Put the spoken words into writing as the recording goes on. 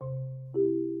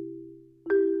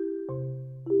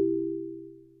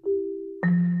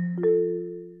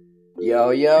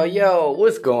Yo,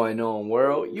 what's going on,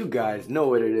 world? You guys know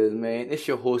what it is, man. It's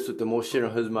your host with the most shit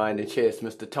on his mind and chest,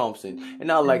 Mr. Thompson.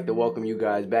 And I'd like to welcome you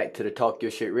guys back to the Talk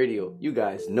Your Shit Radio. You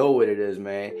guys know what it is,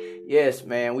 man. Yes,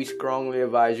 man, we strongly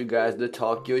advise you guys to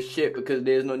talk your shit because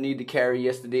there's no need to carry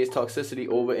yesterday's toxicity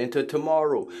over into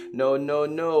tomorrow.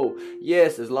 No.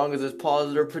 Yes, as long as it's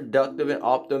positive, productive, and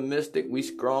optimistic, we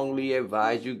strongly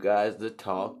advise you guys to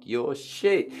talk your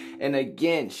shit. And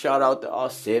again, shout out to our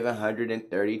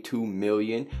 732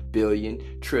 million, billion,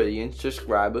 trillion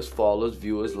subscribers, followers,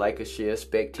 viewers, likers, shares,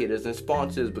 spectators, and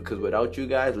sponsors, because without you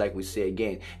guys, like we say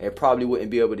again, it probably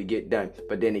wouldn't be able to get done.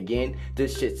 But then again,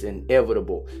 this shit's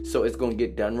inevitable, so it's gonna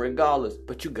get done regardless.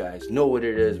 But you guys know what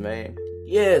it is, man.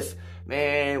 Yes,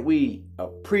 man, we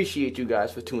appreciate you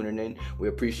guys for tuning in. We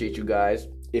appreciate you guys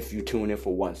if you tune in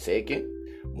for 1 second,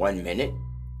 1 minute,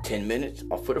 10 minutes,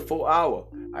 or for the full hour.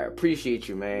 I appreciate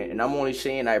you, man. And I'm only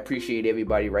saying I appreciate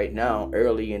everybody right now,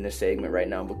 early in the segment right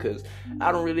now, because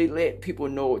I don't really let people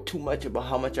know too much about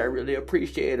how much I really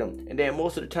appreciate them. And then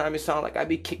most of the time it sounds like I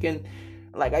be kicking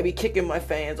my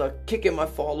fans or kicking my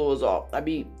followers off. I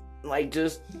be like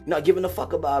just not giving a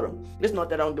fuck about them. It's not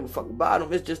that I don't give a fuck about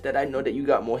them. It's just that I know that you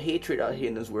got more hatred out here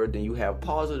in this world than you have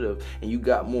positive, and you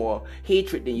got more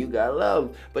hatred than you got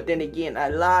love. But then again, I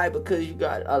lie, because you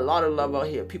got a lot of love out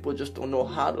here. People just don't know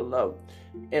how to love.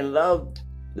 And love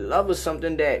is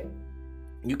something that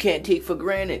you can't take for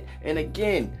granted. And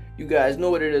again, you guys know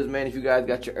what it is, man. If you guys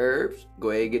got your herbs, go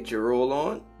ahead and get your roll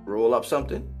on. Roll up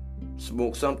something.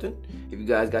 Smoke something. If you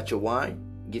guys got your wine,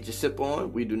 get your sip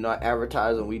on. We do not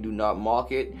advertise and we do not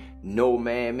market no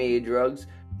man-made drugs,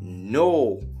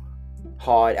 no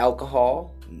hard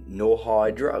alcohol, no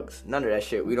hard drugs, none of that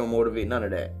shit. We don't motivate none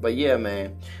of that. But yeah,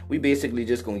 man, we basically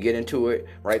just gonna get into it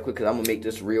right quick, because I'm gonna make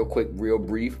this real quick, real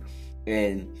brief,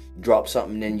 and drop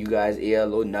something in you guys' ear, a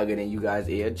little nugget in you guys'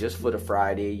 ear, just for the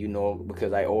Friday,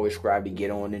 because I always strive to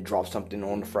get on and drop something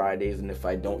on the Fridays, and if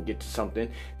I don't get to something,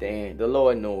 then the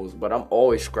Lord knows, but I'm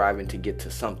always striving to get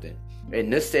to something.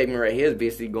 And this segment right here is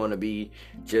basically going to be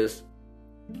just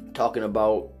talking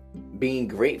about being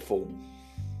grateful,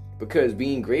 because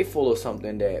being grateful is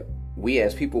something that we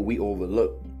as people, we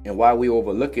overlook. And why we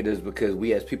overlook it is because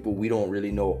we as people, we don't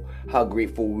really know how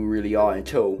grateful we really are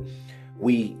until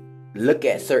we look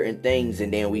at certain things,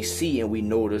 and then we see and we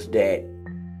notice that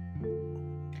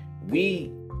we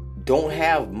don't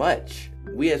have much.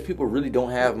 We as people really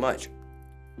don't have much.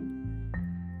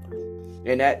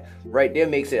 And that right there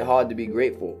makes it hard to be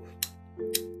grateful.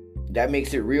 That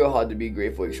makes it real hard to be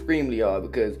grateful, extremely hard,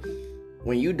 because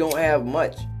when you don't have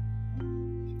much,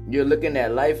 you're looking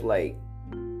at life like,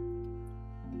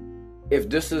 if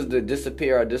this is to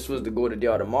disappear or this was to go today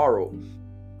or tomorrow,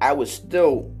 I would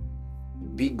still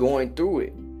be going through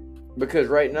it. Because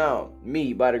right now,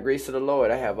 me, by the grace of the Lord,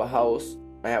 I have a house.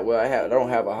 I don't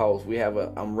have a house.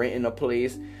 I'm renting a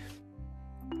place.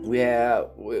 We have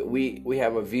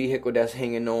a vehicle that's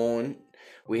hanging on.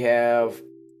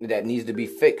 That needs to be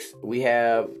fixed. We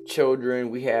have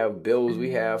children, we have bills, we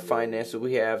have finances,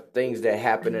 we have things that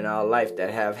happen in our life,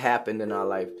 that have happened in our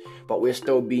life, but we're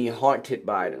still being haunted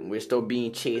by them. We're still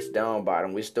being chased down by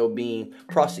them. We're still being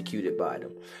prosecuted by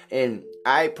them. And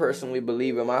I personally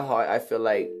believe in my heart, I feel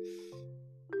like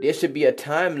there should be a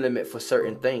time limit for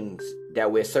certain things,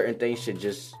 that where certain things should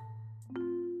just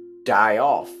die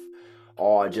off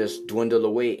or just dwindle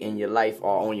away in your life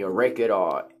or on your record,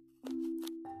 or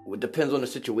it depends on the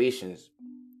situations.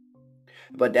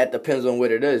 But that depends on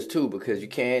what it is too, because you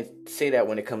can't say that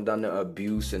when it comes down to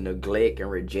abuse and neglect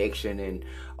and rejection and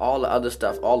all the other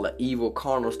stuff, all the evil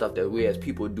carnal stuff that we as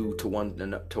people do to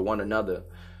one another,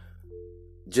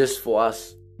 just for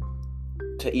us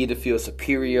to either feel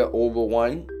superior over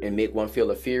one and make one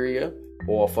feel inferior,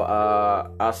 or for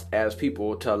us as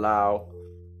people to allow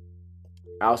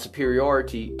our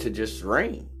superiority to just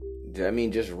reign. I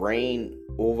mean, just reign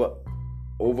over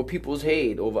people's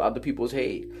head, over other people's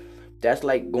head. That's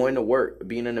like going to work,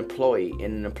 being an employee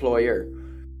and an employer.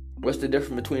 What's the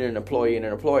difference between an employee and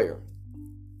an employer?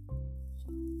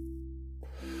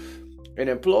 An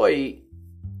employee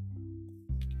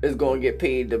is going to get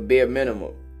paid the bare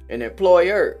minimum. An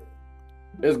employer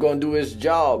is going to do his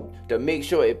job to make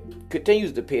sure it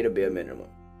continues to pay the bare minimum.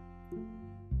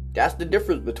 That's the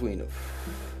difference between them.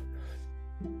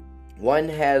 One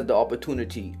has the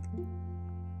opportunity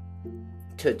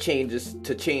to change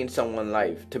someone's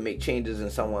life, to make changes in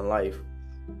someone's life,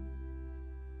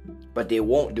 but they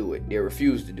won't do it. They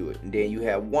refuse to do it. And then you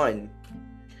have one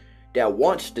that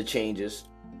wants the changes.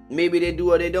 Maybe they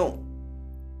do or they don't,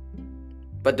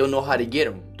 but don't know how to get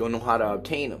them, don't know how to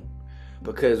obtain them,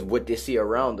 because what they see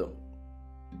around them.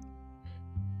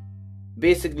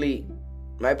 Basically,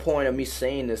 my point of me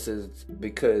saying this is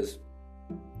because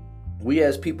we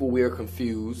as people, we're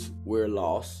confused, we're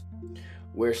lost,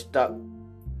 we're stuck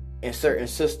in certain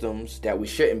systems that we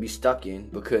shouldn't be stuck in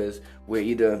because we're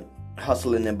either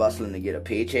hustling and bustling to get a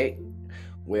paycheck,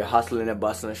 we're hustling and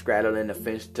bustling, straddling the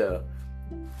fence to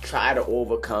try to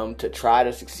overcome, to try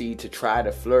to succeed, to try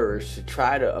to flourish, to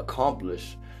try to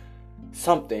accomplish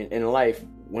something in life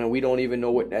when we don't even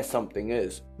know what that something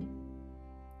is.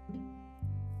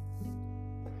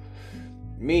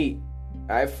 Me,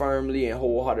 I firmly and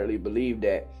wholeheartedly believe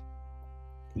that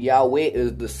Yahweh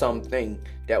is the something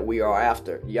that we are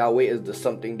after. Yahweh is the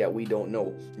something that we don't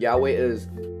know. Yahweh is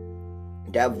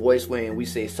that voice when we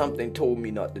say something told me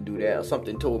not to do that, or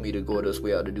something told me to go this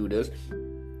way or to do this.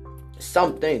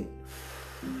 Something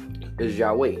is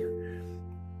Yahweh.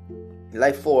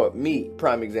 Like for me,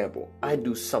 prime example, I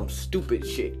do some stupid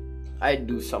shit. I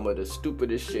do some of the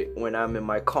stupidest shit when I'm in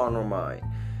my carnal mind.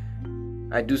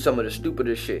 I do some of the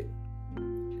stupidest shit.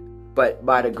 But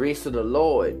by the grace of the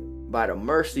Lord, by the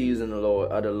mercies of the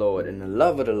Lord, and the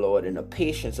love of the Lord, and the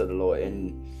patience of the Lord,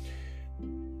 and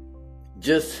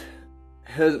just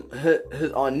his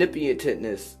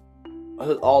omnipotentness,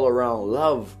 his all around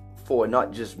love for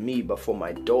not just me, but for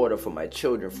my daughter, for my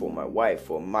children, for my wife,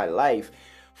 for my life,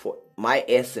 for my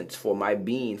essence, for my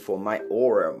being, for my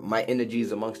aura, my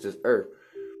energies amongst this earth.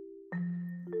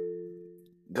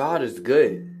 God is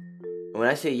good. When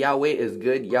I say Yahweh is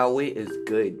good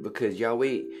because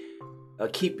Yahweh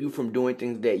keep you from doing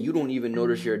things that you don't even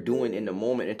notice you're doing in the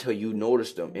moment until you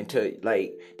notice them. Until,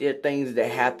 like, there are things that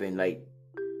happen, like,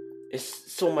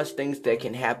 it's so much things that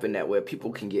can happen that where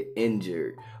people can get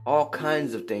injured. All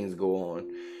kinds of things go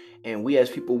on. And we as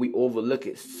people, we overlook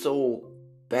it so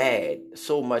bad.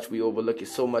 So much we overlook it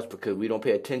so much because we don't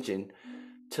pay attention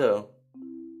to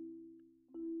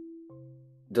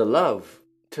the love,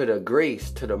 to the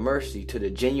grace, to the mercy, to the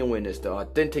genuineness, the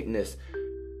authenticness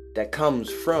that comes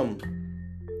from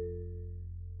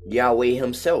Yahweh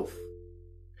himself.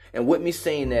 And with me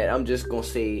saying that, I'm just going to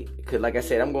say, because like I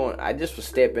said, I just was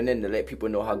stepping in to let people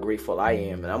know how grateful I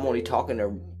am. And I'm only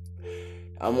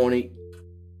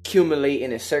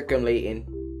accumulating and circulating.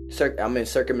 I'm in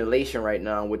circumambulation right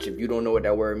now, which if you don't know what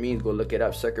that word means, go look it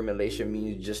up. Circumambulation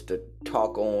means just to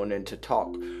talk on and to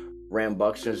talk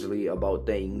rambunctiously about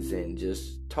things and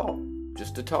just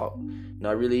to talk.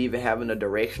 Not really even having a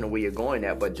direction of where you're going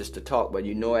at, but just to talk. But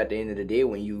you know, at the end of the day,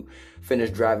 when you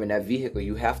finish driving that vehicle,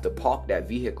 you have to park that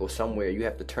vehicle somewhere. You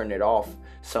have to turn it off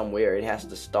somewhere. It has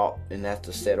to stop and has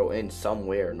to settle in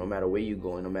somewhere, no matter where you're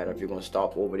going, no matter if you're going to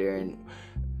stop over there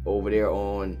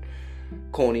on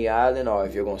Coney Island, or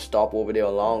if you're going to stop over there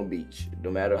on Long Beach. No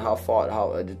matter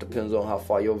it depends on how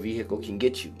far your vehicle can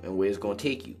get you and where it's going to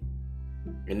take you.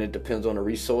 And it depends on the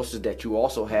resources that you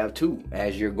also have too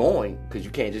as you're going, because you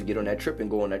can't just get on that trip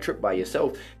and go on that trip by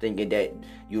yourself thinking that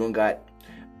you're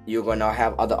going to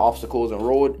have other obstacles and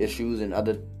road issues and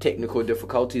other technical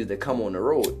difficulties that come on the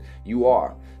road. You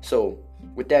are. So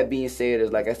with that being said,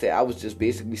 is like I said, I was just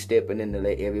basically stepping in to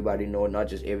let everybody know, not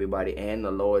just everybody, and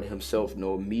the Lord himself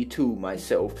know, me too,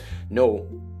 myself, know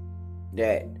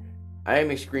that I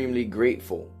am extremely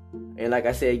grateful. And like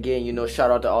I said again,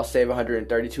 shout out to all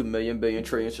 732 million billion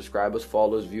trillion subscribers,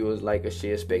 followers, viewers, likers,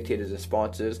 shares, spectators, and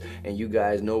sponsors. And you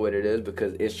guys know what it is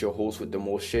because it's your host with the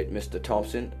most shit, Mr.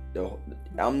 Thompson.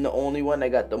 I'm the only one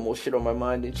that got the most shit on my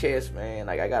mind and chest, man.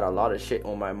 Like, I got a lot of shit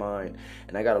on my mind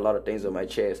and I got a lot of things on my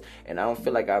chest. And I don't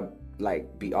feel like I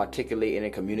be articulating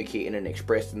and communicating and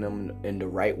expressing them in the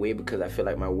right way because I feel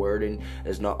like my wording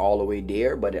is not all the way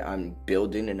there, but I'm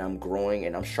building and I'm growing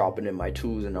and I'm sharpening my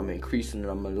tools and I'm increasing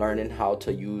and I'm learning how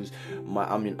to use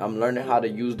I'm learning how to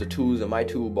use the tools in my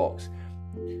toolbox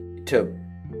to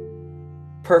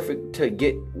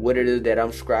get what it is that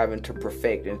I'm striving to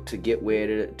perfect and to get what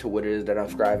it is that I'm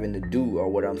striving to do, or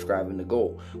what I'm striving to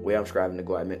go, where I'm striving to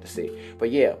go, I meant to say.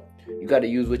 But yeah, you got to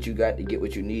use what you got to get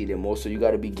what you need, and most of you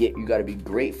got to be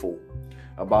grateful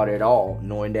about it all,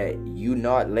 knowing that you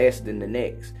not less than the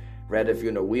next. Rather, if you're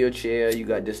in a wheelchair, you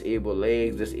got disabled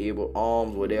legs, disabled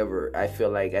arms, whatever. I feel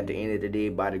like at the end of the day,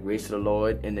 by the grace of the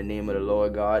Lord, in the name of the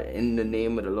Lord God,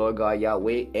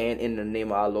 Yahweh, and in the name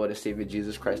of our Lord and Savior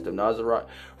Jesus Christ of Nazareth,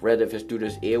 whether if it's through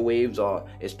these airwaves or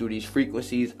it's through these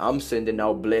frequencies, I'm sending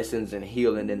out blessings and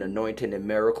healing and anointing and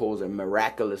miracles and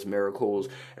miraculous miracles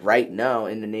right now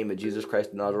in the name of Jesus Christ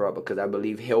of Nazareth, because I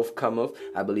believe health cometh,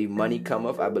 I believe money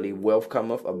cometh, I believe wealth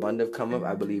cometh, abundance cometh,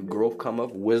 I believe growth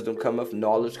cometh, wisdom cometh,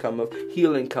 knowledge cometh,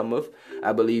 healing cometh.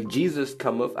 I believe Jesus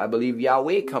cometh. I believe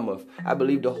Yahweh cometh. I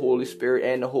believe the Holy Spirit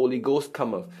and the Holy Ghost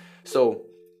cometh. So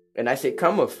And I say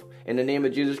cometh in the name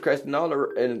of Jesus Christ of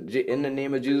Nazareth, and in the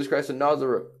name of Jesus Christ of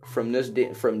Nazareth, from this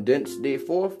day, from thence day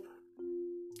forth,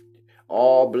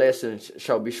 all blessings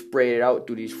shall be spread out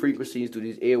through these frequencies, through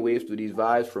these airwaves, through these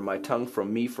vibes, from my tongue,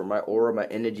 from me, from my aura, my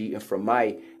energy, and from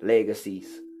my legacies.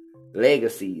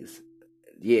 Legacies.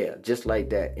 Yeah, just like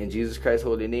that. In Jesus Christ's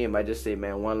holy name, I just say,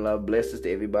 man, one love, blessings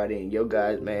to everybody. And yo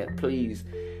guys, man, please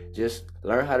just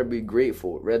learn how to be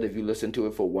grateful. Whether if you listen to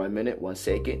it for 1 minute, 1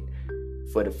 second,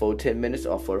 for the full 10 minutes,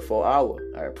 or for the full hour.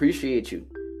 I appreciate you.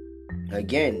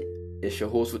 Again, it's your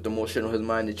host with the most shit on his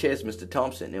mind and chest, Mr.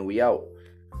 Thompson, and we out.